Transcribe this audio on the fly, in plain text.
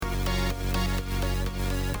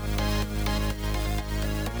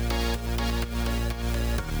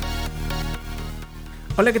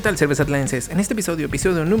Hola, ¿qué tal, cervezatlenses? En este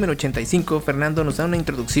episodio número 85, Fernando nos da una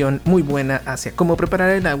introducción muy buena hacia cómo preparar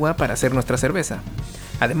el agua para hacer nuestra cerveza.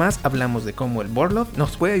 Además, hablamos de cómo el Vorlauf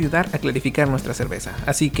nos puede ayudar a clarificar nuestra cerveza.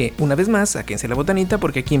 Así que, una vez más, sáquense la botanita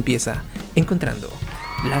porque aquí empieza Encontrando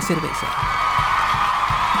la Cerveza.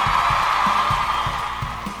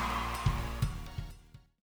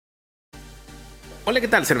 Hola, ¿qué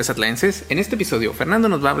tal, cervezatlenses? En este episodio, Fernando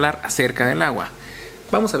nos va a hablar acerca del agua.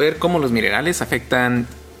 Vamos a ver cómo los minerales afectan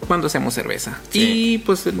cuando hacemos cerveza. Sí. Y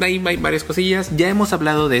pues ahí hay varias cosillas. Ya hemos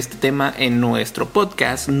hablado de este tema en nuestro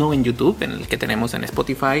podcast, no en YouTube, en el que tenemos en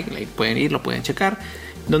Spotify. Ahí pueden ir, lo pueden checar.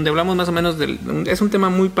 Donde hablamos más o menos es un tema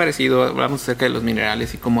muy parecido. Hablamos acerca de los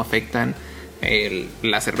minerales y cómo afectan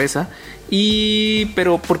la cerveza.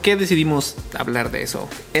 Pero ¿por qué decidimos hablar de eso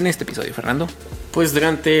en este episodio, Fernando? Pues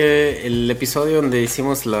durante el episodio donde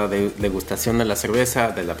hicimos la degustación de la cerveza,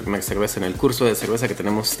 de la primera cerveza en el curso de cerveza que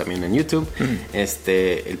tenemos también en YouTube,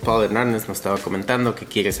 el Paul Hernández nos estaba comentando que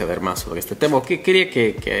quiere saber más sobre este tema, que quería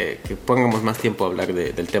que pongamos más tiempo a hablar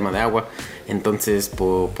del tema de agua. Entonces,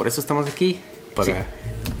 por eso estamos aquí,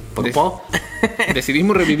 por Paul.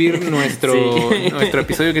 Decidimos revivir nuestro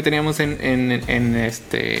episodio que teníamos en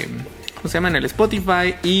 ¿cómo se llama? En el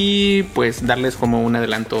Spotify, y pues darles como un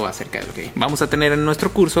adelanto acerca de lo que vamos a tener en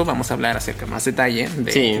nuestro curso. Vamos a hablar acerca más detalle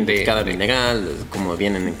de cada mineral, cómo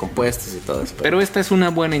vienen en compuestos y todo eso. Pero esta es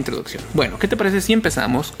una buena introducción. Bueno, ¿qué te parece si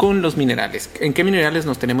empezamos con los minerales? ¿En qué minerales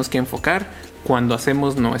nos tenemos que enfocar cuando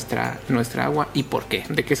hacemos nuestra agua y por qué?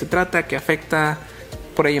 ¿De qué se trata? ¿Qué afecta?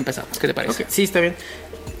 Por ahí empezamos. ¿Qué te parece? Okay. Sí, está bien.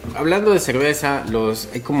 Hablando de cerveza,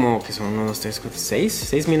 hay como que son 1, 2, 3, 4,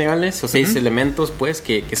 6 minerales o 6 elementos, pues,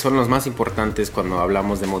 que son los más importantes cuando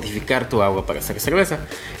hablamos de modificar tu agua para hacer cerveza.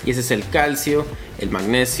 Y ese es el calcio, el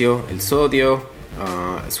magnesio, el sodio,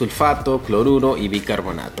 sulfato, cloruro y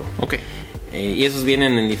bicarbonato. Ok. Y esos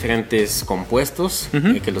vienen en diferentes compuestos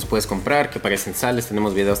que los puedes comprar, que parecen sales.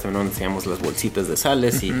 Tenemos videos también donde enseñamos las bolsitas de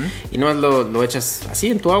sales y nomás lo echas así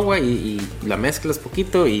en tu agua y la mezclas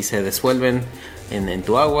poquito y se disuelven en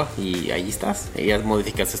tu agua y ahí estás, y ya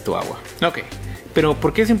modificaste tu agua. Ok, pero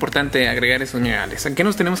 ¿por qué es importante agregar esos minerales? ¿En qué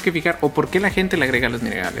nos tenemos que fijar? ¿O por qué la gente le agrega los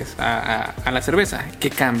minerales a la cerveza? ¿Qué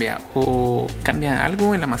cambia? ¿O cambia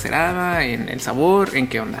algo en la macerada, en el sabor, en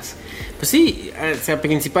qué ondas? Pues sí, o sea,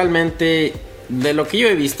 principalmente de lo que yo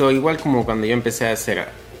he visto, igual como cuando yo empecé a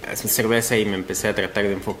hacer cerveza y me empecé a tratar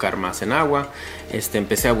de enfocar más en agua,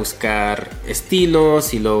 empecé a buscar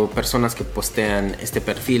estilos y luego personas que postean este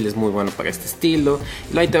perfil es muy bueno para este estilo,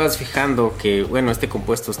 y ahí te vas fijando que bueno, este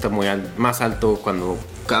compuesto está más alto cuando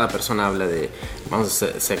cada persona habla de vamos a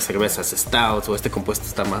hacer cervezas stouts, o este compuesto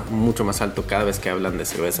está mucho más alto cada vez que hablan de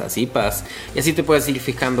cervezas IPAs, y así te puedes ir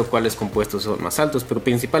fijando cuáles compuestos son más altos. Pero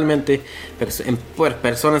principalmente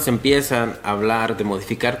personas empiezan a hablar de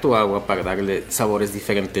modificar tu agua para darle sabores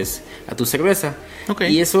diferentes a tu cerveza.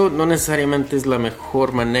 Okay. Y eso no necesariamente es la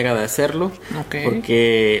mejor manera de hacerlo. Okay.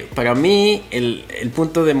 Porque para mí el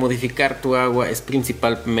punto de modificar tu agua es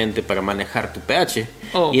principalmente para manejar tu pH.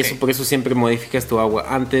 Okay. Y por eso siempre modificas tu agua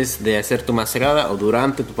antes de hacer tu macerada o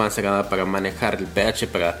durante tu macerada, para manejar el pH,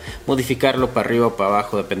 para modificarlo para arriba o para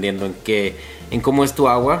abajo dependiendo en cómo es tu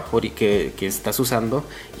agua que estás usando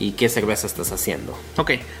y qué cerveza estás haciendo.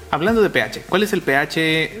 Ok, hablando de pH, ¿cuál es el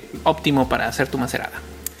pH óptimo para hacer tu macerada?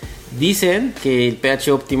 Dicen que el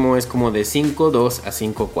pH óptimo es como de 5.2 a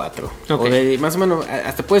 5.4. Okay. O de más o menos,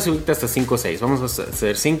 hasta puedes subirte hasta 5.6. Vamos a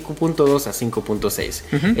hacer 5.2 a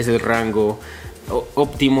 5.6. Es el rango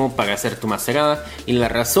óptimo para hacer tu macerada. Y la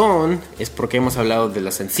razón es porque hemos hablado de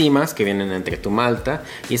las enzimas que vienen entre tu malta,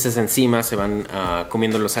 y esas enzimas se van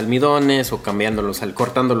comiendo los almidones o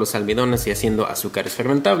cortando los almidones y haciendo azúcares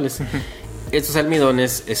fermentables. Estos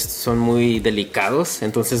almidones son muy delicados,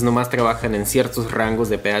 entonces nomás trabajan en ciertos rangos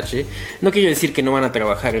de pH. No quiero decir que no van a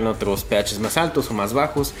trabajar en otros pHs más altos o más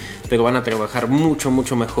bajos, pero van a trabajar mucho,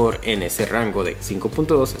 mucho mejor en ese rango de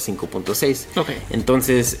 5.2 a 5.6. Okay.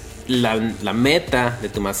 Entonces, la meta de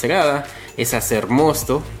tu macerada es hacer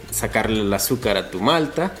mosto, sacarle el azúcar a tu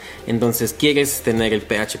malta. Entonces quieres tener el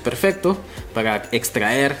pH perfecto para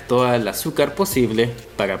extraer todo el azúcar posible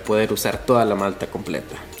para poder usar toda la malta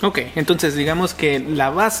completa. Ok, entonces digamos que la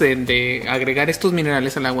base de agregar estos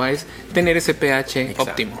minerales al agua es tener ese pH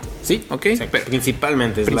óptimo. Sí, ok.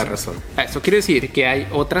 Principalmente es la razón. Eso quiere decir que hay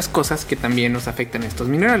otras cosas que también nos afectan a estos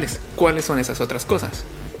minerales. ¿Cuáles son esas otras cosas?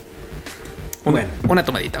 Una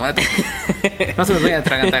tomadita. No se nos vaya a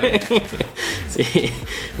atragantar. Sí,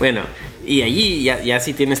 bueno, y allí ya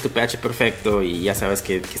sí tienes tu pH perfecto y ya sabes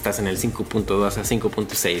que estás en el 5.2 a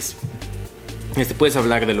 5.6. Puedes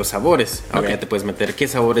hablar de los sabores. Ahora ya te puedes meter qué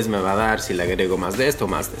sabores me va a dar si le agrego más de esto o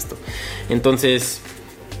más de esto. Entonces,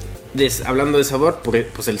 hablando de sabor,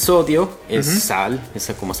 pues el sodio es sal,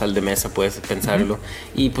 es como sal de mesa, puedes pensarlo.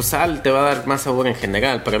 Y pues sal te va a dar más sabor en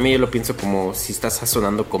general. Para mí yo lo pienso como si estás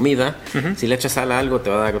sazonando comida. Si le echas sal a algo te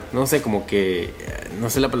va a dar, no sé, como que, no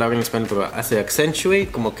sé la palabra en español, pero hace accentuate,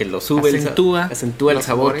 como que lo sube, acentúa el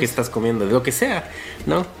sabor sabores que estás comiendo, de lo que sea,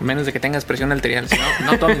 ¿no? Menos de que tengas presión arterial, si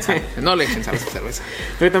no tomen sal, no le echen sal a esa cerveza.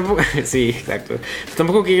 Pero tampoco, sí, exacto.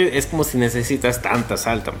 Tampoco que es como si necesitas tanta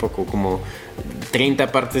sal, tampoco como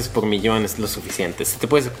 30 partes por millón es lo suficiente. Te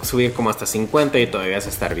puedes subir como hasta 50 y todavía vas a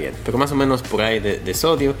estar bien. Pero más o menos por ahí de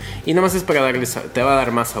sodio. Y nada más es para darle, te va a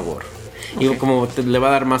dar más sabor. Okay. Y como le va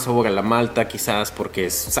a dar más sabor a la malta, quizás porque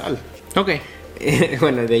es sal. Ok.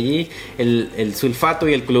 Bueno, de allí el sulfato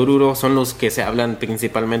y el cloruro son los que se hablan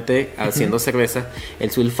principalmente haciendo cerveza.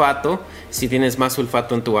 El sulfato, si tienes más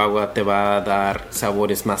sulfato en tu agua, te va a dar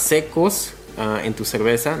sabores más secos en tu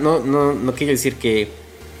cerveza. No quiere decir que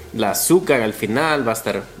el azúcar al final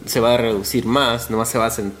se va a reducir más, nomás se va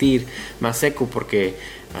a sentir más seco porque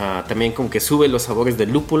también como que sube los sabores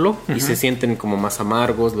del lúpulo y se sienten como más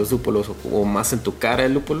amargos los lúpulos o más en tu cara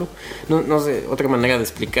el lúpulo. No sé, otra manera de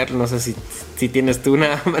explicarlo, no sé si tienes tú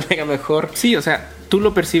una manera mejor. Sí, o sea, tú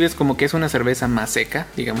lo percibes como que es una cerveza más seca,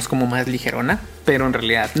 digamos como más ligerona, pero en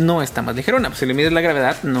realidad no está más ligerona. Pues si le mides la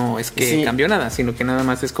gravedad no es que cambió nada, sino que nada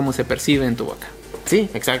más es como se percibe en tu boca. Sí,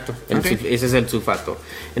 exacto. Ese es el sulfato.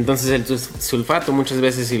 Entonces el sulfato muchas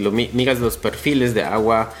veces si lo miras los perfiles de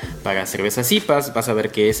agua para cervezas IPAs, vas a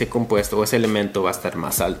ver que ese compuesto o ese elemento va a estar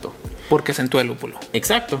más alto. Porque acentúa el lúpulo.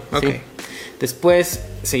 Exacto. Okay. Sí. Después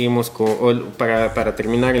seguimos para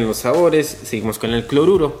terminar en los sabores, seguimos con el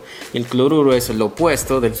cloruro. El cloruro es lo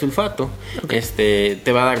opuesto del sulfato. Okay.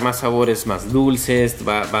 Te va a dar más sabores más dulces,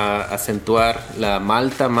 va a acentuar la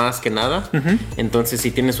malta más que nada. Entonces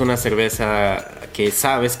si tienes una cerveza que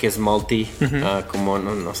sabes que es malty, como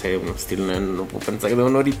no sé, un estilo, no puedo pensar de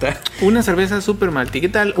uno ahorita. Una cerveza super malty, ¿qué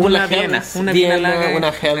tal? Una Viena,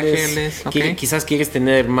 una Helles. Okay. Quizás quieres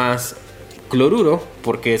tener más cloruro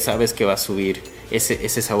porque sabes que va a subir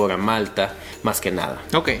ese sabor a malta más que nada.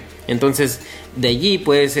 Ok. Entonces de allí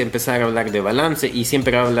puedes empezar a hablar de balance y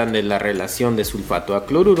siempre hablan de la relación de sulfato a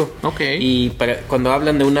cloruro. Ok. Y cuando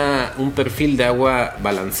hablan de un perfil de agua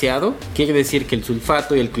balanceado, quiere decir que el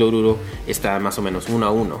sulfato y el cloruro están más o menos 1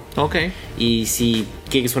 a 1. Ok. Y si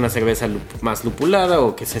quieres una cerveza más lupulada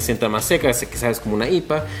o que se sienta más seca, que sabes como una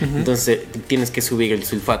IPA, entonces tienes que subir el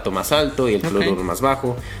sulfato más alto y el cloruro más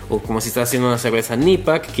bajo. O como si estás haciendo una cerveza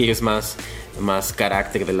NIPA, que quieres más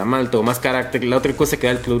carácter de la malta o más carácter. La otra cosa que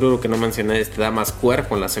da el cloruro que no mencioné es te da más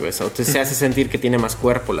cuerpo en la cerveza. Entonces se hace sentir que tiene más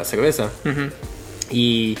cuerpo la cerveza.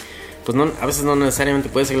 Y pues a veces no necesariamente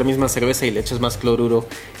puede ser la misma cerveza y le echas más cloruro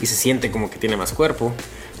y se siente como que tiene más cuerpo.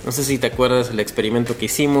 No sé si te acuerdas el experimento que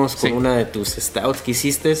hicimos con una de tus stouts que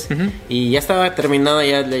hiciste y ya estaba terminada,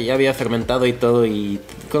 ya había fermentado y todo y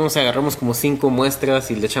agarramos como 5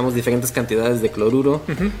 muestras y le echamos diferentes cantidades de cloruro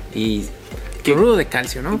y cloruro de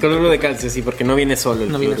calcio, ¿no? Cloruro de calcio, sí, porque no viene solo el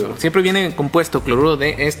cloruro. Viene solo. Siempre viene compuesto cloruro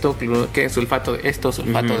de esto, sulfato de esto,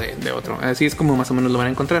 sulfato de otro. Así es como más o menos lo van a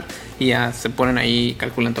encontrar. Y ya se ponen ahí,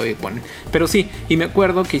 calculan todo y ponen. Pero sí, y me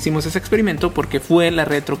acuerdo que hicimos ese experimento porque fue la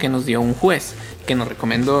retro que nos dio un juez que nos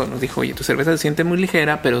recomendó, nos dijo, oye, tu cerveza se siente muy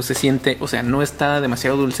ligera, pero se siente, o sea, no está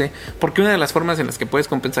demasiado dulce, porque una de las formas en las que puedes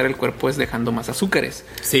compensar el cuerpo es dejando más azúcares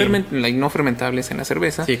no fermentables en la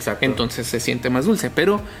cerveza. Sí, exacto. Entonces se siente más dulce,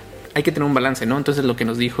 pero hay que tener un balance, ¿no? Entonces lo que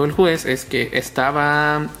nos dijo el juez es que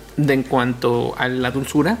estaba en cuanto a la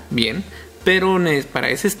dulzura, bien, pero para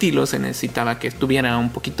ese estilo se necesitaba que tuviera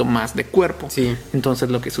un poquito más de cuerpo. Sí. Entonces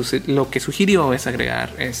lo que sugirió es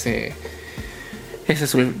agregar ese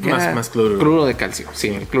más cloruro. Cloruro de calcio, sí,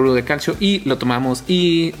 el cloruro de calcio, y lo tomamos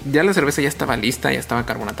y ya la cerveza ya estaba lista, ya estaba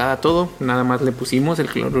carbonatada, todo, nada más le pusimos el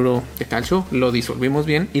cloruro de calcio, lo disolvimos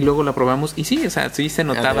bien y luego la probamos y sí, o sea, sí se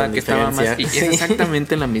notaba que estaba más, y es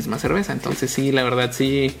exactamente la misma cerveza, entonces sí, la verdad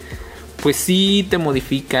sí, pues sí te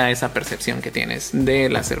modifica esa percepción que tienes de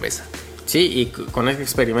la cerveza. Sí, y con ese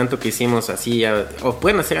experimento que hicimos así, o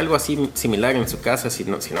pueden hacer algo así similar en su casa si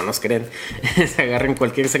no nos creen, se agarren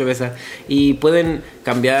cualquier cerveza y pueden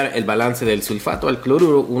cambiar el balance del sulfato al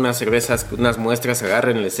cloruro. Unas muestras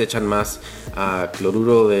agarren, les echan más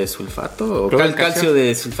cloruro de sulfato o calcio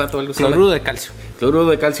de sulfato, algo así. Cloruro de calcio.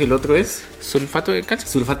 Cloruro de calcio y el otro es sulfato de calcio.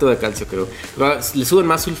 Sulfato de calcio, creo. Pero le suben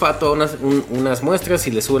más sulfato a unas muestras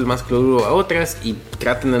y le suben más cloruro a otras y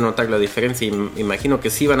traten de notar la diferencia. Y imagino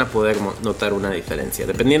que sí van a poder notar una diferencia,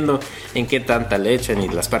 dependiendo en qué tanta le echen y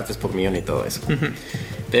las partes por millón y todo eso.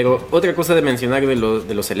 Pero otra cosa de mencionar de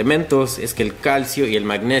los elementos es que el calcio y el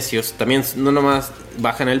magnesio también no nomás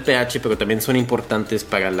bajan el pH, pero también son importantes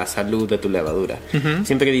para la salud de tu levadura.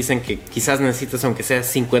 Siempre dicen que quizás necesitas aunque sea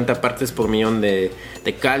 50 partes por millón de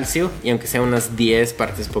calcio y aunque sea unas 10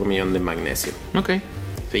 partes por millón de magnesio. Ok.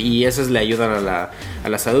 Y esas le ayudan a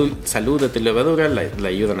la salud de tu levadura, le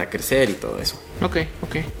ayudan a crecer y todo eso. Ok.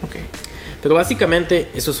 Pero básicamente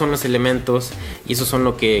esos son los elementos y esos son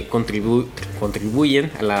lo que contribuyen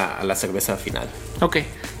a la cerveza final. Ok,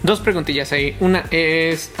 2 preguntillas ahí. Una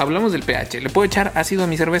es, hablamos del pH. ¿Le puedo echar ácido a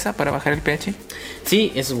mi cerveza para bajar el pH?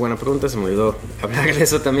 Sí, esa es buena pregunta, se me olvidó hablar de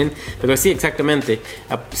eso también. Pero sí, exactamente.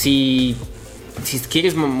 Si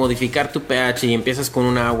quieres modificar tu pH y empiezas con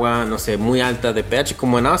un agua, no sé, muy alta de pH,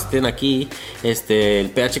 como en Austin aquí, el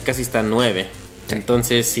pH casi está 9.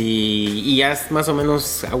 Entonces, y ya es más o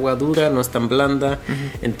menos agua dura, no es tan blanda.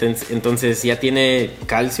 Entonces ya tiene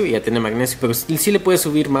calcio y ya tiene magnesio, pero sí le puedes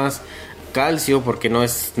subir más calcio porque no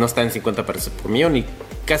está en 50 partes por millón y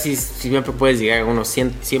casi siempre puedes llegar a unos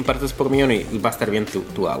 100 partes por millón y va a estar bien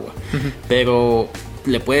tu agua. Pero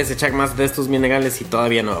le puedes echar más de estos minerales y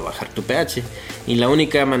todavía no va a bajar tu pH. Y la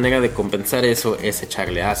única manera de compensar eso es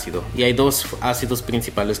echarle ácido. Y hay 2 ácidos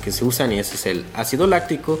principales que se usan y ese es el ácido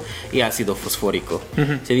láctico y ácido fosfórico.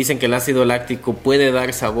 Se dicen que el ácido láctico puede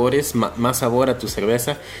dar sabores, más sabor a tu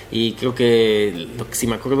cerveza. Y creo que, si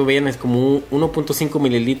me acuerdo bien, es como 1.5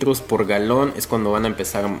 mililitros por galón es cuando van a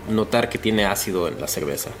empezar a notar que tiene ácido en la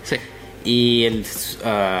cerveza. Sí. Y el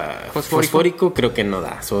fosfórico creo que no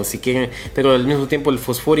da. Si quieren, pero al mismo tiempo el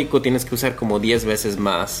fosfórico tienes que usar como 10 veces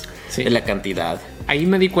más de la cantidad. Ahí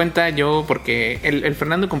me di cuenta yo porque el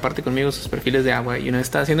Fernando comparte conmigo sus perfiles de agua y uno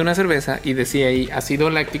estaba haciendo una cerveza y decía ahí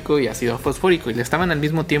ácido láctico y ácido fosfórico y le estaban al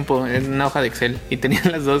mismo tiempo en una hoja de Excel y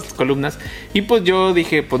tenían las 2 columnas y pues yo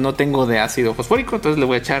dije pues no tengo de ácido fosfórico, entonces le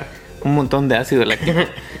voy a echar un montón de ácido láctico.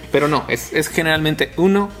 Pero no, es generalmente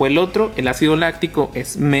uno o el otro. El ácido láctico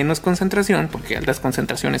es menos concentración porque altas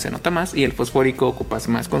concentraciones se nota más y el fosfórico ocupas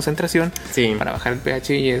más concentración para bajar el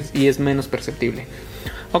pH y es menos perceptible.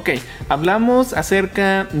 Ok, hablamos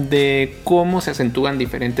acerca de cómo se acentúan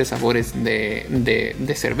diferentes sabores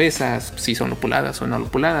de cervezas, si son lupuladas o no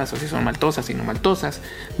lupuladas, o si son maltosas y no maltosas,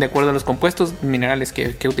 de acuerdo a los compuestos minerales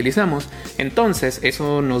que utilizamos. Entonces,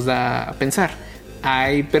 eso nos da a pensar.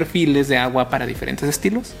 ¿Hay perfiles de agua para diferentes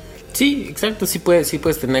estilos? Sí, exacto, sí puedes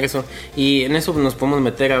tener eso. Y en eso nos podemos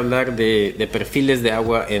meter a hablar de perfiles de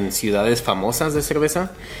agua en ciudades famosas de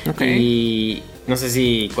cerveza. Okay. Y no sé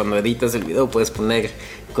si cuando editas el video puedes poner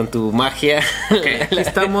con tu magia. Okay, aquí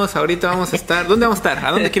estamos, ahorita vamos a estar. ¿Dónde vamos a estar?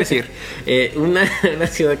 ¿A dónde quieres ir? Una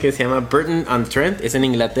ciudad que se llama Burton-on-Trent, es en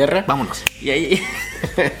Inglaterra. Vámonos. Y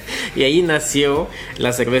ahí nació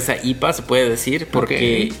la cerveza IPA, se puede decir,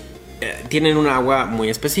 porque tienen un agua muy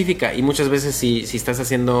específica y muchas veces si estás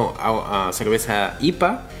haciendo cerveza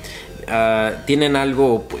IPA, tienen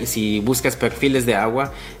algo, si buscas perfiles de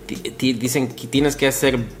agua, dicen que tienes que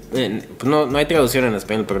hacer, no hay traducción en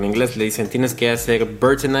español, pero en inglés le dicen tienes que hacer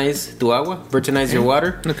Burtonize tu agua, Burtonize your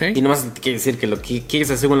water. Y nomás quiere decir que lo que quieres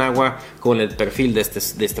hacer un agua con el perfil de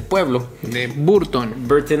este pueblo. De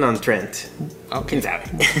Burton-on-Trent. ¿Quién sabe?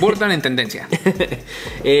 Burton en tendencia.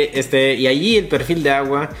 Y allí el perfil de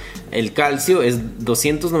agua, el calcio es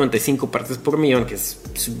 295 partes por millón, que es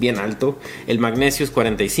bien alto. El magnesio es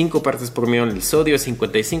 45 partes por millón. El sodio es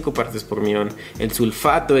 55 partes por millón. El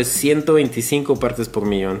sulfato es 125 partes por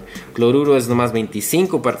millón. Cloruro es nomás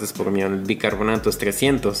 25 partes por millón. El bicarbonato es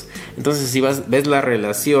 300. Entonces, si ves la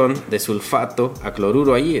relación de sulfato a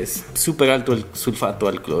cloruro, ahí es súper alto el sulfato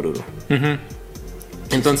al cloruro.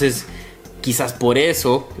 Entonces, quizás por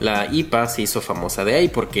eso la IPA se hizo famosa de ahí,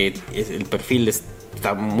 porque el perfil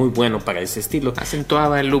está muy bueno para ese estilo.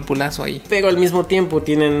 Acentuaba el lupulazo ahí. Pero al mismo tiempo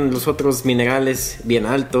tienen los otros minerales bien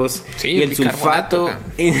altos. Sí, y el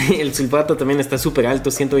sulfato también está súper alto,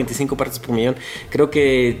 125 partes por millón. Creo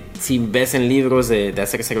que si ves en libros de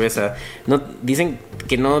hacer cerveza, dicen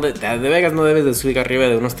que de veras no debes de subir arriba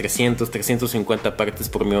de unos 350 partes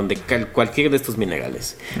por millón de cualquier de estos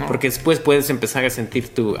minerales. No. Porque después puedes empezar a sentir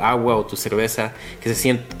tu agua o tu cerveza que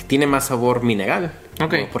tiene más sabor mineral.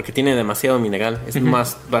 Okay. Porque tiene demasiado mineral.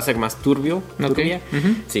 Va a ser más turbia.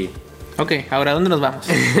 Sí. Ok, ahora ¿dónde nos vamos?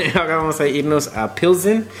 Ahora vamos a irnos a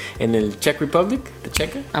Pilsen, en el Czech Republic, de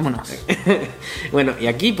Checa. Vámonos. Bueno, y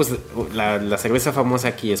aquí pues la cerveza famosa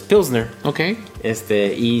aquí es Pilsner. Ok.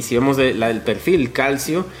 Y si vemos el perfil,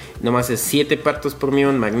 calcio, nomás es 7 partes por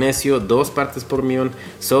millón, magnesio 2 partes por millón,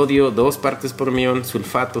 sodio 2 partes por millón,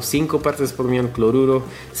 sulfato 5 partes por millón, cloruro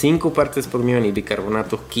 5 partes por millón y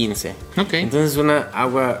bicarbonato 15. Ok. Entonces una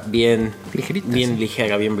agua bien ligerita, bien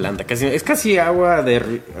ligera, bien blanda. Es casi agua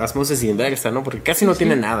de osmosis inversa, ¿no? Porque casi no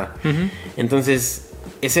tiene nada. Entonces,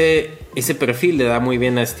 ese perfil le da muy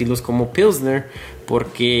bien a estilos como Pilsner,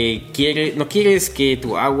 porque no quieres que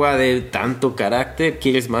tu agua dé tanto carácter,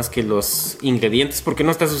 quieres más que los ingredientes, porque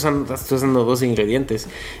no estás usando dos ingredientes,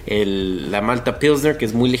 la malta Pilsner, que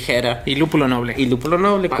es muy ligera, y lúpulo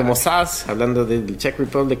noble, como Sass, hablando del Czech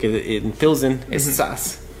Republic, que en Pilsen es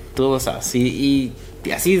Sass, todo Sass, y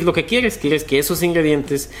así es lo que quieres que esos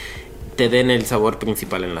ingredientes te den el sabor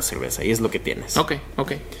principal en la cerveza, y es lo que tienes. Ok.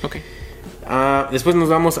 Después nos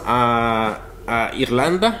vamos a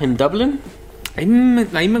Irlanda, en Dublin.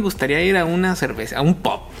 Ahí me gustaría ir a una cerveza, a un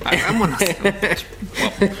pub. Hagámonos.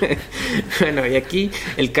 Bueno, y aquí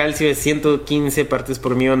el calcio es 115 partes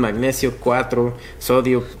por millón, magnesio 4,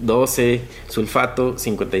 sodio 12, sulfato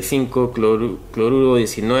 55, cloruro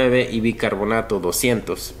 19 y bicarbonato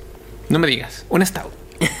 200. No me digas, un stout.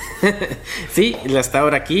 Sí, la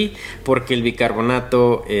stout aquí, porque el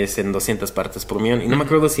bicarbonato es en 200 partes por millón. Y no me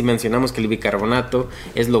acuerdo si mencionamos que el bicarbonato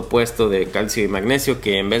es lo opuesto de calcio y magnesio,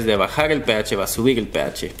 que en vez de bajar el pH va a subir el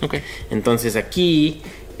pH. Okay. Entonces aquí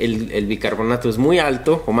el bicarbonato es muy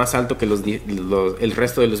alto, o más alto que el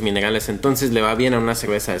resto de los minerales. Entonces le va bien a una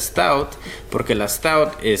cerveza stout, porque la stout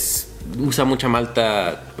usa mucha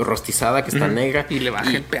malta rostizada que está negra y le baja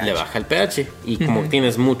el pH. Y como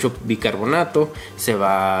tienes mucho bicarbonato, se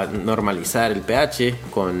va a normalizar el pH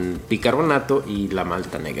con bicarbonato y la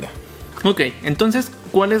malta negra. Ok, entonces,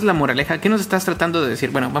 ¿cuál es la moraleja? ¿Qué nos estás tratando de decir?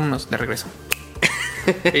 Bueno, vámonos de regreso.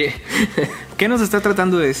 ¿Qué nos está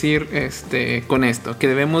tratando de decir con esto? ¿Que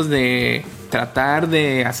debemos de tratar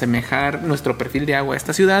de asemejar nuestro perfil de agua a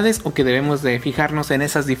estas ciudades, o que debemos de fijarnos en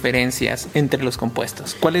esas diferencias entre los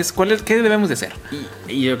compuestos? ¿Qué debemos de hacer?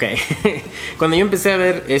 Ok, cuando yo empecé a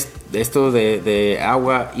ver esto de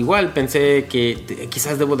agua, igual pensé que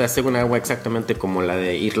quizás debo de hacer un agua exactamente como la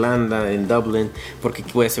de Irlanda, en Dublin, porque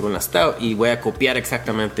voy a hacer una stout y voy a copiar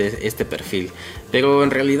exactamente este perfil. Pero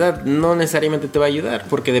en realidad no necesariamente te va a ayudar,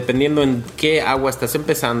 porque dependiendo en qué agua estás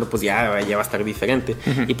empezando, pues ya va a estar diferente.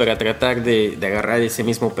 Y para tratar de agarrar ese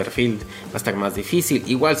mismo perfil va a estar más difícil.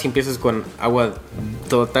 Igual si empiezas con agua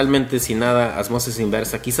totalmente sin nada, osmosis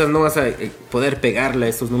inversa, quizás no vas a poder pegarle a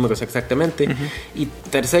estos números exactamente. Y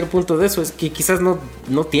tercer punto de eso es que quizás no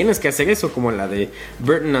tienes que hacer eso, como la de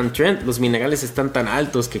Burton-on-Trent. Los minerales están tan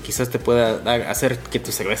altos que quizás te pueda hacer que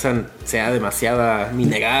tu cerveza sea demasiada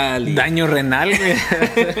mineral. Daño renal.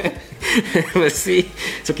 Pues sí,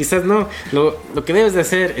 eso quizás no. Lo que debes de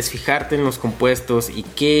hacer es fijarte en los compuestos y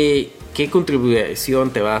qué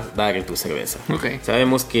contribución te va a dar en tu cerveza. Okay.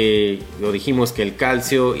 Sabemos lo dijimos, que el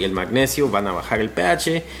calcio y el magnesio van a bajar el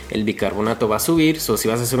pH, el bicarbonato va a subir. Si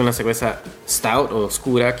vas a hacer una cerveza stout o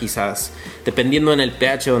oscura, quizás dependiendo en el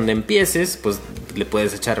pH donde empieces, pues le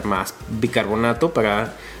puedes echar más bicarbonato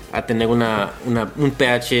para tener un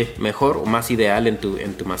pH mejor o más ideal en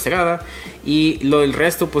tu macerada. Y el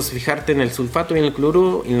resto, pues fijarte en el sulfato y en el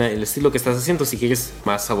cloruro, en el estilo que estás haciendo. Si quieres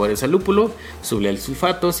más sabores al lúpulo, sube el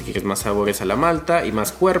sulfato. Si quieres más sabores a la malta y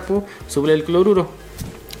más cuerpo, sube el cloruro.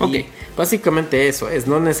 Ok. Y básicamente eso es,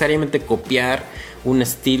 no necesariamente copiar un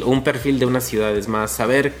estilo o un perfil de una ciudad, es más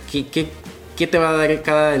saber qué te va a dar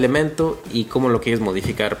cada elemento y cómo lo quieres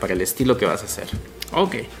modificar para el estilo que vas a hacer.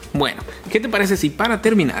 Ok, bueno, ¿qué te parece si para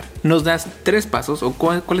terminar nos das 3 pasos o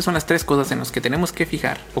cuáles son las 3 cosas en las que tenemos que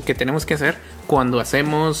fijar o que tenemos que hacer cuando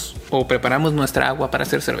hacemos o preparamos nuestra agua para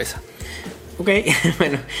hacer cerveza? Ok,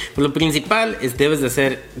 bueno, pues lo principal debes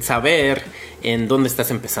de saber en dónde estás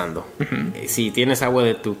empezando. Si tienes agua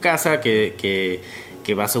de tu casa que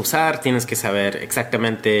vas a usar, tienes que saber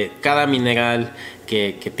exactamente cada mineral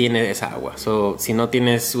que tiene esa agua. Si no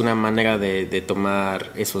tienes una manera de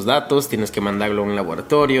tomar esos datos, tienes que mandarlo a un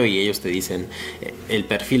laboratorio y ellos te dicen el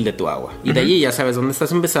perfil de tu agua. Y de allí ya sabes dónde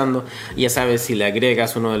estás empezando, ya sabes si le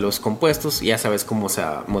agregas uno de los compuestos, ya sabes cómo se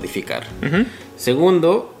va a modificar.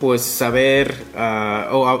 Segundo, pues saber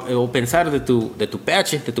o pensar de tu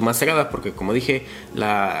pH, de tu macerada, porque como dije,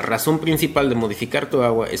 la razón principal de modificar tu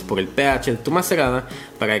agua es por el pH de tu macerada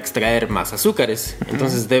para extraer más azúcares.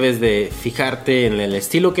 Entonces debes de fijarte en el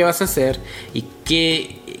estilo que vas a hacer y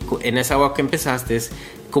en esa agua que empezaste,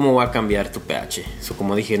 cómo va a cambiar tu pH.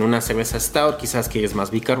 Como dije, en una cerveza stout quizás quieres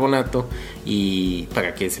más bicarbonato y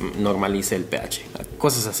para que se normalice el pH.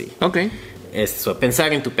 Cosas así. Ok.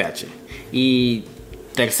 Pensar en tu pH. Y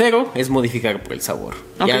Tercero es modificar por el sabor.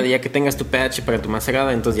 Okay. Ya que tengas tu pH para tu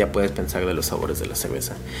macerada, entonces ya puedes pensar de los sabores de la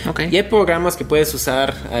cerveza. Okay. Y hay programas que puedes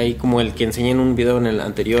usar ahí, como el que enseñé en un video en el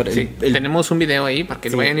anterior. Sí, tenemos un video ahí para que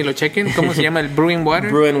lo vayan y lo chequen. ¿Cómo se llama? El Brewing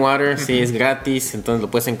Water. Brewing Water, sí, es gratis, entonces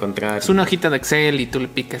lo puedes encontrar. Es una hojita de Excel y tú le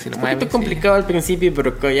picas y lo mueves. Es un poquito complicado al principio,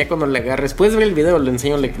 pero ya cuando le agarres, puedes ver el video, le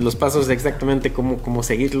enseño los pasos de exactamente cómo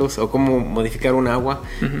seguirlos o cómo modificar un agua.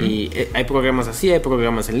 Y hay programas así, hay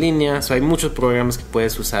programas en línea, hay muchos programas que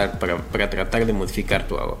puedes usar para tratar de modificar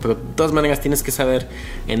tu agua. Pero de todas maneras tienes que saber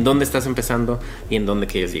en dónde estás empezando y en dónde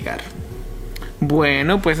quieres llegar.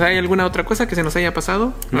 Bueno, pues ¿hay alguna otra cosa que se nos haya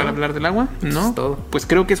pasado al hablar del agua? No, es todo. Pues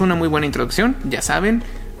creo que es una muy buena introducción. Ya saben,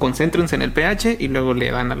 concéntrense en el pH y luego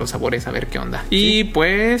le dan a los sabores a ver qué onda. Sí. Y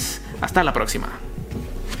pues hasta la próxima.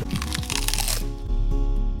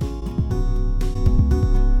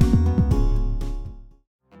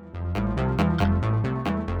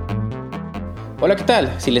 Hola, ¿qué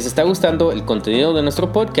tal? Si les está gustando el contenido de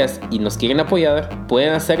nuestro podcast y nos quieren apoyar,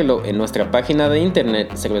 pueden hacerlo en nuestra página de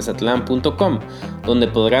internet cervezatlan.com, donde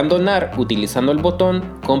podrán donar utilizando el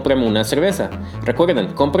botón Cómprame una cerveza. Recuerden,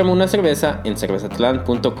 cómprame una cerveza en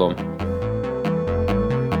cervezatlan.com.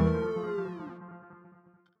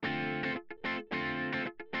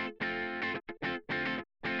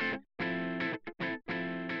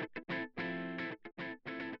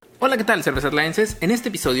 Hola, ¿qué tal, cervezatlaenses? En este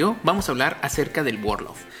episodio vamos a hablar acerca del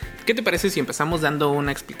Vorlauf. ¿Qué te parece si empezamos dando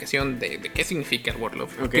una explicación de qué significa el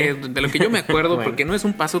Vorlauf? Okay. De lo que yo me acuerdo, Bueno. Porque no es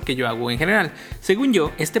un paso que yo hago en general. Según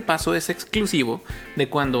yo, este paso es exclusivo de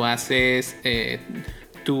cuando haces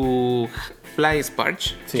tu fly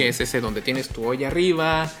sparge, Sí. que es ese donde tienes tu olla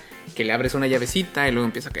arriba, que le abres una llavecita y luego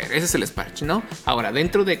empieza a caer. Ese es el sparge, ¿no? Ahora,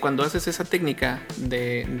 dentro de cuando haces esa técnica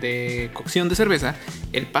de cocción de cerveza,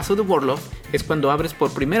 el paso de Vorlauf es cuando abres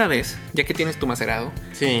por primera vez, ya que tienes tu macerado,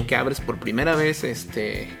 Sí. que abres por primera vez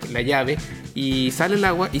la llave y sale el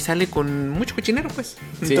agua y sale con mucho cochinero, pues.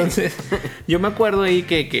 Sí. Entonces, yo me acuerdo ahí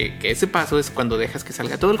que ese paso es cuando dejas que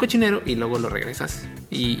salga todo el cochinero y luego lo regresas.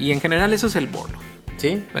 Y en general eso es el Vorlauf,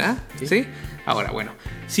 ¿Sí? ¿verdad? Sí. ¿Sí? Ahora, bueno,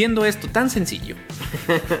 siendo esto tan sencillo,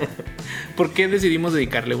 ¿por qué decidimos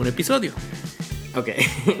dedicarle un episodio? Ok.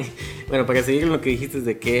 Bueno, para seguir lo que dijiste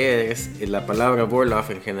de qué es la palabra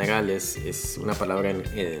Vorlauf en general, es una palabra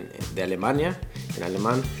de Alemania, en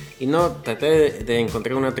alemán. Y no, traté de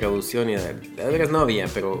encontrar una traducción y de veras no había,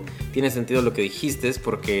 pero tiene sentido lo que dijiste,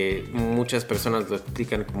 porque muchas personas lo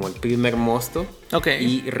explican como el primer mosto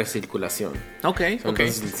y recirculación. Ok.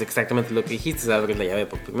 Entonces es exactamente lo que dijiste, abres la llave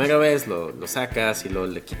por primera vez, lo sacas y luego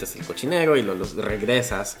le quitas el cochinero y lo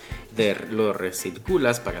regresas, lo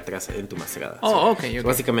recirculas para atrás en tu macerada. Oh, ok.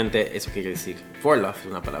 Básicamente eso quiere decir Vorlauf, es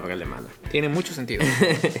una palabra alemana. Tiene mucho sentido.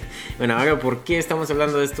 Bueno, ahora, ¿por qué estamos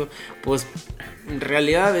hablando de esto? Pues en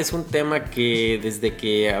realidad es un tema que desde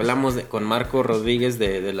que hablamos con Marco Rodríguez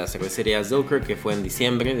de la cervecería Zoker, que fue en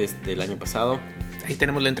diciembre del año pasado. Ahí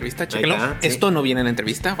tenemos la entrevista, chéquenlo. Sí. Esto no viene en la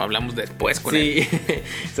entrevista, hablamos después con él. Sí,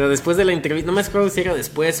 o sea, después de la entrevista, no me acuerdo si era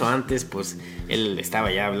después o antes, pues él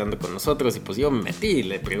estaba ya hablando con nosotros y pues yo me metí y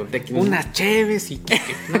le pregunté unas cheves y que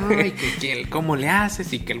cómo le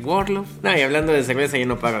haces y que el Vorlauf. No, y hablando de cerveza yo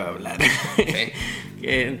no paro de hablar. Sí.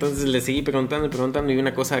 Entonces le seguí preguntando y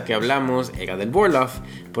una cosa que hablamos era del Vorlauf,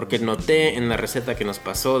 porque noté en la receta que nos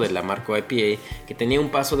pasó de la Marco IPA que tenía un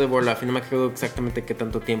paso de Vorlauf y no me acuerdo exactamente qué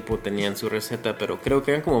tanto tiempo tenía en su receta, pero creo que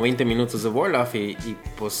eran como 20 minutos de Vorlauf y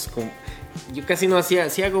pues yo casi no hacía,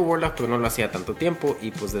 sí hago Vorlauf, pero no lo hacía tanto tiempo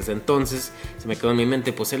y pues desde entonces se me quedó en mi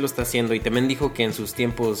mente, pues él lo está haciendo y también dijo que en sus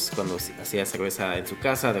tiempos cuando hacía cerveza en su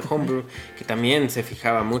casa de homebrew, que también se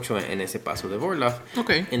fijaba mucho en ese paso de Vorlauf.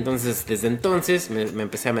 Ok. Entonces desde entonces me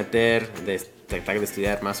empecé a meter, tratar de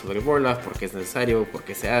estudiar más sobre Vorlauf, por qué es necesario, por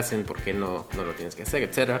qué se hacen, por qué no lo tienes que hacer,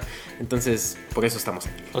 etc. Entonces por eso estamos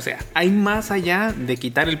aquí. O sea, hay más allá de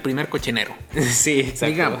quitar el primer cochinero. Sí, exacto.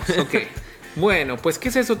 Digamos, ok. Bueno, pues ¿qué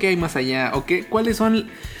es eso que hay más allá? ¿O cuáles son?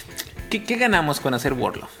 ¿Qué ganamos con hacer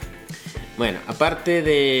Vorlauf? Bueno, aparte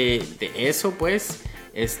de eso, pues,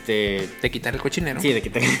 De quitar el cochinero. Sí, de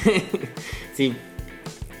quitar. Sí.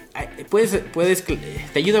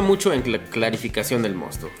 Te ayuda mucho en la clarificación del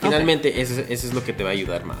mosto. Finalmente, eso es lo que te va a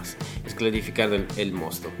ayudar más. Es clarificar el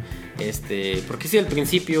mosto. Porque si al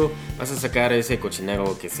principio vas a sacar ese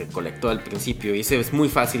cochinero que se colectó al principio y ese es muy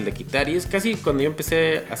fácil de quitar y es casi cuando yo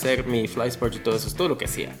empecé a hacer mi fly sparge y todo eso, es todo lo que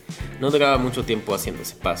hacía. No duraba mucho tiempo haciendo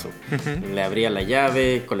ese paso. Le abría la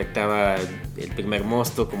llave, colectaba el primer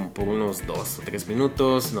mosto como por unos 2 o 3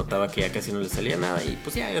 minutos, notaba que ya casi no le salía nada y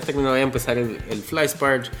pues ya terminaba de empezar el fly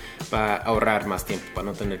sparge para ahorrar más tiempo, para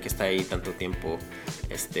no tener que estar ahí tanto tiempo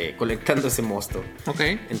colectando ese mosto. Ok.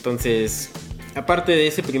 Entonces, aparte de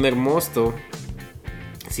ese primer mosto,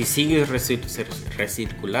 si sigues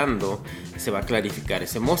recirculando, se va a clarificar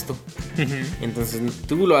ese mosto. Entonces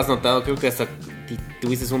tú lo has notado, creo que hasta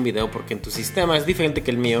tuviste un video, porque en tu sistema es diferente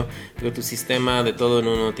que el mío, pero tu sistema de todo en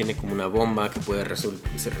uno tiene como una bomba que puede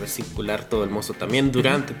recircular todo el mosto también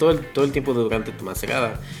durante todo el tiempo durante tu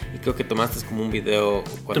macerada. Y creo que tomaste como un video.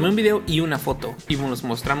 Tomé un video y una foto y nos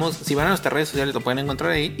mostramos. Si van a nuestras redes sociales lo pueden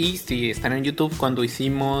encontrar ahí, y si están en YouTube, cuando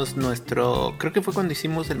hicimos creo que fue cuando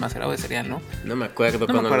hicimos el macerado de cereal, ¿no? No me acuerdo.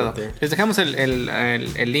 Les dejamos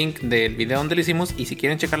el link del video donde lo hicimos, y si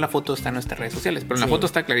quieren checar la foto está en nuestras redes sociales, pero en la foto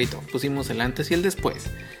está clarito, pusimos el antes y el después,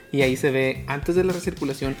 y ahí se ve antes de la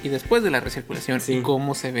recirculación y después de la recirculación, y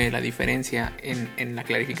cómo se ve la diferencia en la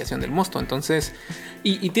clarificación del mosto. Entonces,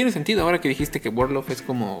 y tiene sentido ahora que dijiste que Vorlauf es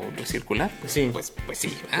como recircular, pues sí. Pues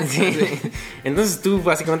sí. Entonces tú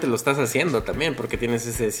básicamente lo estás haciendo también, porque tienes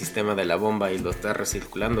ese sistema de la bomba y lo estás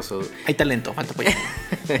recirculando. Hay talento, falta apoyo.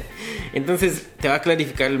 Entonces te va a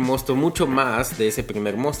clarificar el mosto mucho más de ese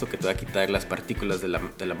primer mosto, que te va a quitar las partículas de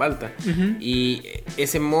la malta. Y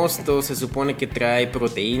ese mosto se supone que trae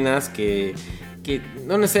proteínas que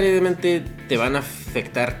no necesariamente te van a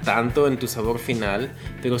afectar tanto en tu sabor final,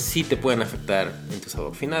 pero sí te pueden afectar en tu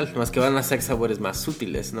sabor final, más que van a ser sabores más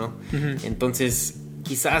sutiles, ¿no? Entonces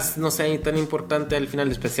quizás no sea tan importante al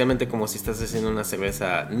final, especialmente como si estás haciendo una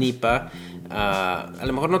cerveza NIPA. A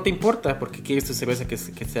lo mejor no te importa porque quieres tu cerveza que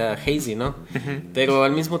sea hazy, ¿no? Pero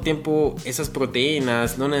al mismo tiempo esas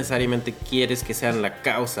proteínas no necesariamente quieres que sean la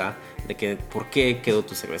causa de que por qué quedó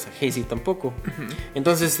tu cerveza hazy tampoco.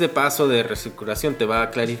 Entonces este paso de recirculación te va a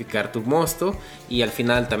clarificar tu mosto, y al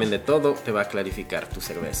final también de todo te va a clarificar tu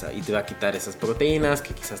cerveza y te va a quitar esas proteínas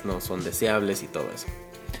que quizás no son deseables y todo eso.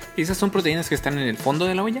 ¿Y esas son proteínas que están en el fondo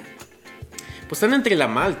de la olla? Pues están entre la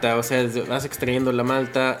malta, o sea, vas extrayendo la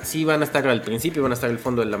malta. Sí van a estar al principio, van a estar en el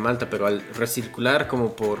fondo de la malta, pero al recircular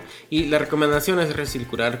y la recomendación es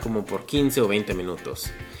recircular como por 15 o 20 minutos.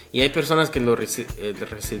 Y hay personas que lo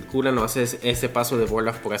recirculan o hacen ese paso de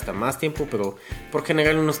Vorlauf por hasta más tiempo, pero por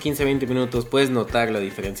general unos 15 o 20 minutos puedes notar la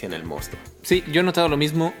diferencia en el mosto. Sí, yo he notado lo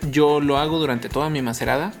mismo. Yo lo hago durante toda mi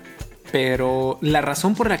macerada, pero la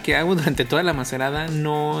razón por la que hago durante toda la macerada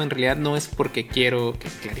en realidad no es porque quiero que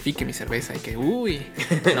clarifique mi cerveza y que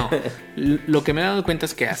no. Lo que me he dado cuenta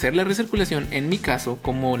es que hacer la recirculación, en mi caso,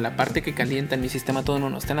 como la parte que calienta en mi sistema todo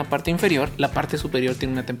no está en la parte inferior, la parte superior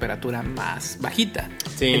tiene una temperatura más bajita.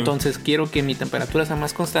 Entonces quiero que mi temperatura sea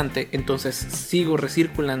más constante, entonces sigo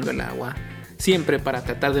recirculando el agua siempre para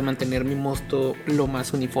tratar de mantener mi mosto lo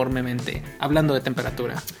más uniformemente, hablando de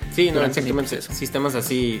temperatura. Sí, no, exactamente. Sistemas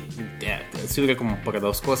así sirve como para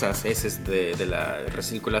dos cosas. Ese es de la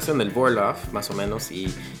recirculación del Vorlauf, más o menos,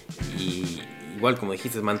 y igual, como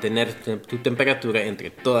dijiste, mantener tu temperatura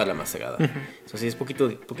entre toda la macerada. Eso sí es poquito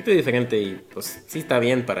diferente, y pues sí está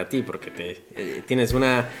bien para ti porque tienes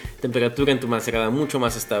una temperatura en tu macerada mucho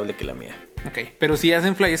más estable que la mía. Ok, pero si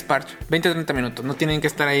hacen fly sparge, 20-30 minutos, no tienen que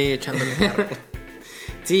estar ahí echándole.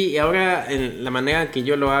 Sí, y ahora la manera que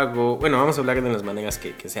yo lo hago, bueno, vamos a hablar de las maneras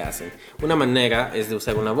que se hacen. Una manera es de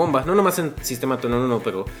usar una bomba, no nomás en sistema tono 1,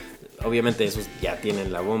 pero obviamente esos ya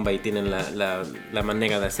tienen la bomba y tienen la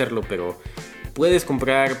manera de hacerlo, pero puedes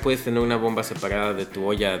tener una bomba separada de tu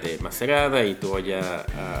olla de macerada y tu olla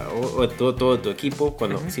o todo tu equipo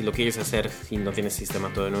si lo quieres hacer, si no tienes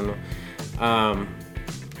sistema todo en uno.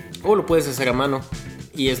 O lo puedes hacer a mano,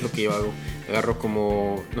 y es lo que yo hago. Agarro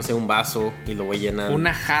como, no sé, un vaso y lo voy llenando.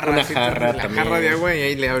 Una jarra de agua, y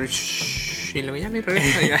ahí le abro y luego ya me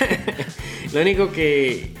regresa. Lo único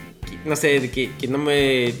que no sé, que no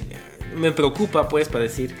me preocupa, pues, para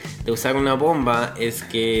decir, de usar una bomba, es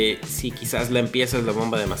que si quizás la empiezas la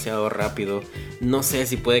bomba demasiado rápido, no sé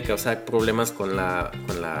si puede causar problemas con la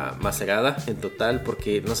macerada en total,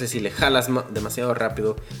 porque no sé si le jalas demasiado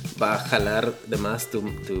rápido, va a jalar de más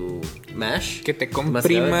tu mash, que te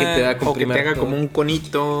comprima, o que te haga como un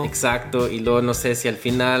conito. Exacto, y luego no sé si al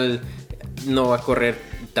final no va a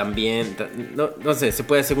correr también, no sé, se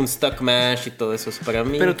puede hacer un stuck mash y todo eso para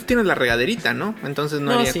mí. Pero tú tienes la regaderita, ¿no? Entonces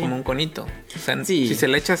no haría como un conito. O sea, si se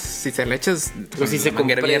le echas o si se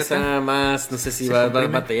compresa más, no sé si va a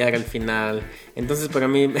batallar al final. Entonces para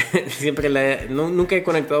mí siempre nunca he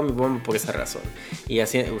conectado mi bomba por esa razón. Y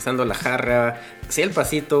así, usando la jarra, sí, el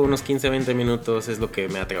pasito, unos 15-20 minutos es lo que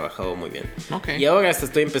me ha trabajado muy bien. Y ahora hasta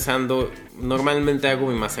estoy empezando, normalmente hago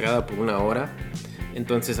mi macerada por 1 hora.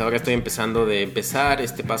 Entonces ahora estoy empezando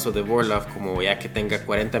este paso de Vorlauf como ya que tenga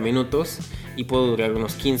 40 minutos, y puedo durar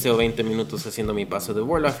unos 15 o 20 minutos haciendo mi paso de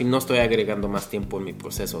Vorlauf, y no estoy agregando más tiempo en mi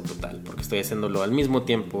proceso total, porque estoy haciéndolo al mismo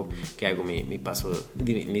tiempo que hago mi paso,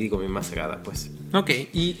 mi macerada, pues. Ok,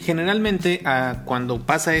 y generalmente cuando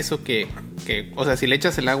pasa eso que que, o sea, si le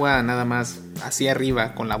echas el agua nada más hacia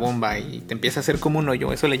arriba con la bomba y te empieza a hacer como un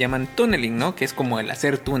hoyo, eso le llaman tunneling, ¿no? Que es como el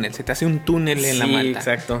hacer túnel, se te hace un túnel en la malta.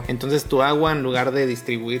 Exacto. Entonces tu agua, en lugar de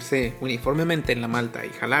distribuirse uniformemente en la malta y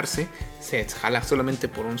jalarse, se jala solamente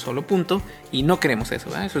por un solo punto y no queremos eso,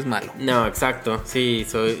 ¿verdad? Eso es malo. No, exacto, sí,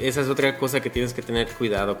 esa es otra cosa que tienes que tener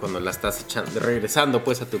cuidado cuando la estás regresando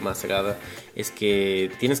pues a tu macerada, es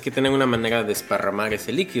que tienes que tener una manera de desparramar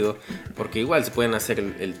ese líquido, porque igual se pueden hacer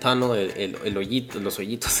el tunnel, el hoyito, los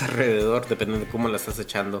hoyitos alrededor, dependiendo de cómo la estás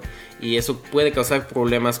echando, y eso puede causar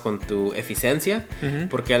problemas con tu eficiencia,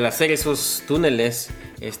 porque al hacer esos túneles,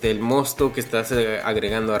 el mosto que estás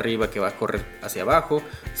agregando arriba, que va a correr hacia abajo,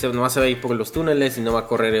 no se va a ir por los túneles y no va a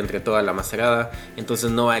correr entre toda la macerada,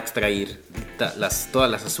 entonces no va a extraer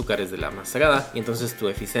todas las azúcares de la macerada y entonces tu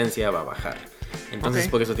eficiencia va a bajar. Entonces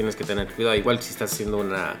por eso tienes que tener cuidado. Igual si estás haciendo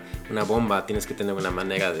una bomba, tienes que tener una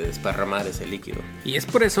manera de desparramar ese líquido. Y es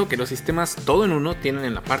por eso que los sistemas todo en uno tienen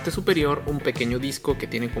en la parte superior un pequeño disco que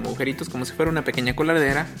tiene como agujeritos, como si fuera una pequeña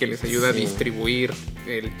coladera, que les ayuda a distribuir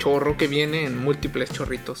el chorro que viene en múltiples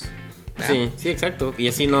chorritos. Sí, exacto. Y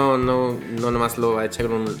así no nomás lo va a echar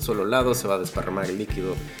en un solo lado, se va a desparramar el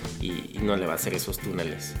líquido y no le va a hacer esos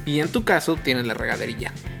túneles. Y en tu caso tienes la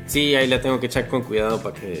regaderilla. Sí, ahí la tengo que echar con cuidado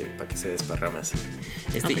para que se desparrame así.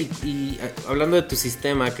 Y hablando de tu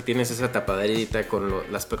sistema, que tienes esa tapaderita con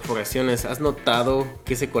las perforaciones, ¿has notado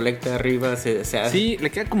que se colecta arriba? Sí,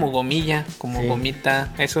 le queda como gomilla,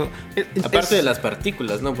 gomita. Eso. Aparte de las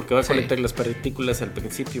partículas, ¿no? Porque va a colectar las partículas al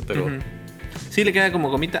principio, pero... Sí, le queda como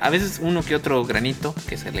gomita. A veces uno que otro granito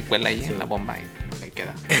que se le cuela ahí en la bomba y ahí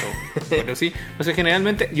queda. Pero sí. O sea,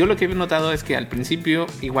 generalmente yo lo que he notado es que al principio,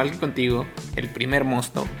 igual que contigo, el primer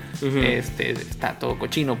mosto está todo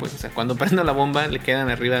cochino. Pues, o sea, cuando prendo la bomba le quedan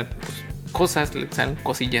arriba cosas, le salen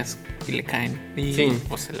cosillas y le caen. Y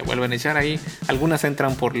pues se le vuelven a echar ahí. Algunas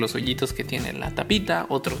entran por los hoyitos que tiene la tapita,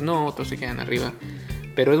 otros no, otros se quedan arriba.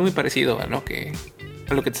 Pero es muy parecido a lo que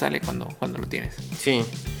te sale cuando lo tienes. Sí.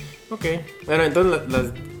 Ok, bueno, entonces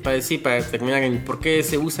para terminar, ¿por qué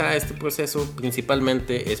se usa este proceso?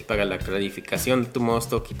 Principalmente es para la clarificación de tu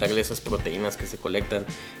mosto, quitarle esas proteínas que se colectan,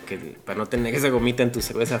 para no tener esa gomita en tu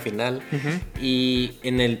cerveza final. Y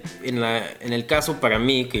en el caso para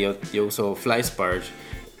mí, que yo uso Fly Sparge,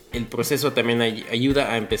 el proceso también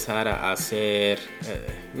ayuda a empezar a hacer,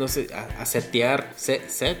 a setear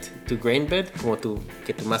tu grain bed, como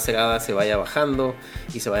que tu macerada se vaya bajando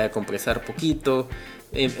y se vaya a compresar poquito.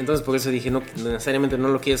 Entonces por eso dije, no necesariamente no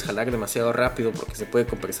lo quieres jalar demasiado rápido porque se puede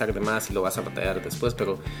compresar de más y lo vas a batallar después,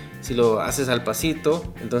 pero si lo haces al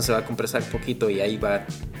pasito, entonces se va a compresar poquito y ahí va a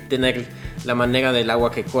tener la manera del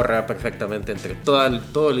agua que corra perfectamente entre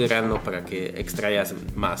todo el grano para que extraigas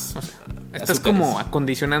más. O sea, estás como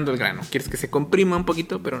acondicionando el grano. Quieres que se comprima un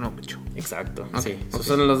poquito, pero no mucho. Exacto, sí. Esas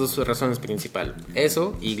son las dos razones principales.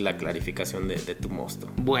 Eso y la clarificación de tu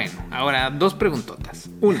mosto. Bueno, ahora 2 preguntotas.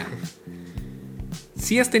 Una,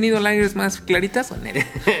 ¿sí has tenido lagers más claritas o no?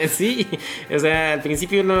 Sí, o sea, al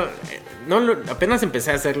principio apenas empecé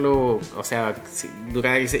a hacerlo, o sea,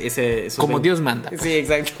 durar ese como Dios manda. Pues. Sí,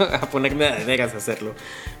 exacto, a ponerme de veras a hacerlo.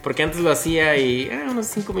 Porque antes lo hacía y unos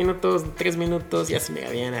 5 minutos, 3 minutos, ya se me iba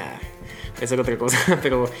bien a hacer otra cosa.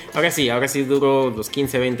 Pero ahora sí duró los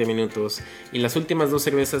 15, 20 minutos. Y las últimas 2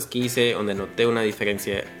 cervezas que hice, donde noté una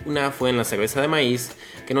diferencia, una fue en la cerveza de maíz,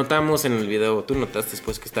 que notamos en el video, tú notaste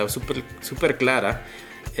después que estaba súper clara.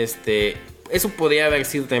 Eso podría haber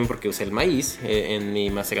sido también porque usé el maíz en mi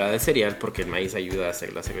macerada de cereal, porque el maíz ayuda a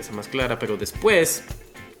hacer la cerveza más clara. Pero después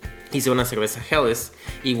hice una cerveza Helles,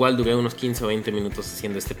 igual duré unos 15 o 20 minutos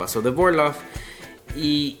haciendo este paso de Vorlauf.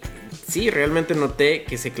 Y sí, realmente noté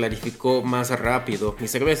que se clarificó más rápido mi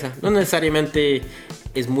cerveza. No necesariamente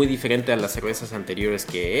es muy diferente a las cervezas anteriores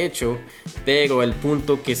que he hecho, pero el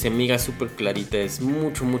punto que se mira súper clarita es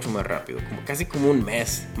mucho más rápido, casi como un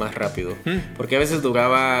mes más rápido, porque a veces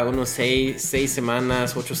duraba unos 6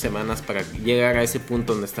 semanas, 8 semanas para llegar a ese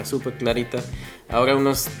punto donde está súper clarita. Ahora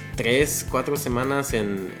unos 3, 4 semanas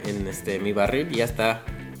en mi barril y ya está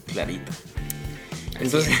clarita.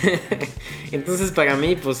 Entonces para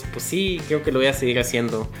mí, pues sí, creo que lo voy a seguir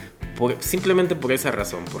haciendo simplemente por esa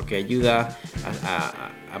razón, porque ayuda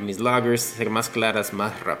a mis lagers a ser más claras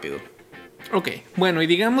más rápido. Ok, bueno, y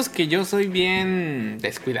digamos que yo soy bien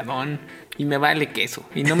descuidadón y me vale queso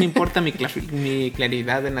y no me importa mi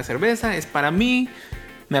claridad en la cerveza, es para mí,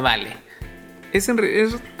 me vale. ¿Es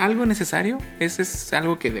algo necesario? ¿Es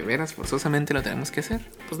algo que de veras forzosamente lo tenemos que hacer?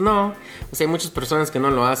 Pues no, o sea, hay muchas personas que no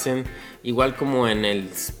lo hacen, igual como en el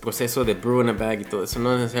proceso de brew in a bag y todo eso,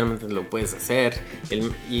 no necesariamente lo puedes hacer,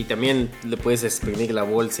 y también le puedes exprimir la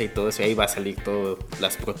bolsa y todo eso, y ahí va a salir todas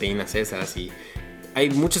las proteínas esas, y hay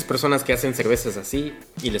muchas personas que hacen cervezas así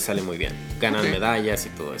y les sale muy bien. Ganan medallas y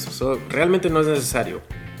todo eso. Realmente no es necesario.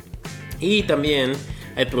 Y también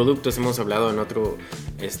hay productos, hemos hablado en otro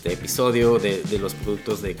episodio de los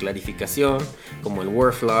productos de clarificación, como el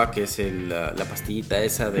Vorlauf, que es la pastillita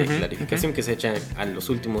esa de clarificación que se echa a los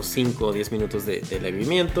últimos 5 o 10 minutos del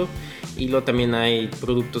hervimiento. Y luego también hay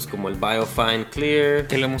productos como el Biofine Clear,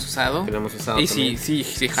 que lo hemos usado. Y también. sí,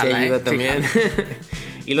 jala, sí ayuda también.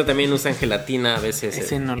 Y luego también usan gelatina a veces.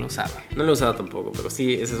 Ese no lo usaba. No lo he usado tampoco, pero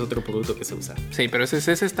sí, ese es otro producto que se usa. Sí, pero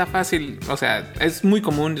ese está fácil. O sea, es muy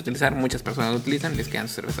común de utilizar. Muchas personas lo utilizan. Les quedan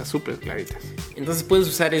sus cervezas súper claritas. Entonces puedes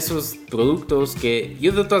usar esos productos que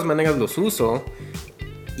yo de todas maneras los uso.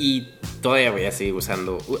 Y todavía voy a seguir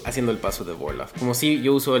haciendo el paso de Vorlauf. Como si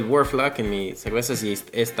yo uso el Vorlauf en mis cervezas y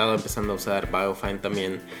he estado empezando a usar Biofine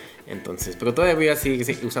también. Entonces, pero todavía voy a seguir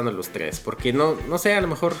usando los tres. Porque no sé, a lo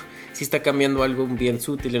mejor si está cambiando algo bien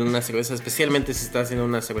sutil en una cerveza. Especialmente si estás haciendo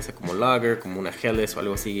una cerveza como Lager, como una Helles o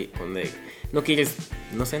algo así. Donde no quieres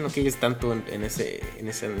tanto en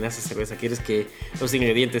esa cerveza. Quieres que los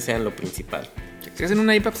ingredientes sean lo principal. Si hacen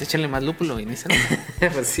una IPA, pues échale más lúpulo y en esa no.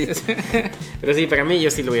 Pues sí. Pero sí, para mí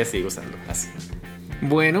yo sí lo voy a seguir usando así.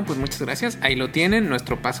 Bueno, pues muchas gracias. Ahí lo tienen,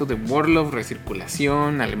 nuestro paso de Vorlauf,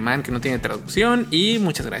 recirculación, alemán que no tiene traducción. Y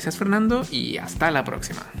muchas gracias, Fernando, y hasta la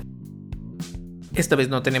próxima. Esta vez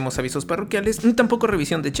no tenemos avisos parroquiales ni tampoco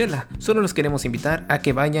revisión de chela. Solo los queremos invitar a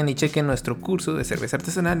que vayan y chequen nuestro curso de cerveza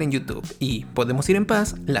artesanal en YouTube. Y podemos ir en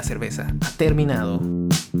paz, la cerveza ha terminado.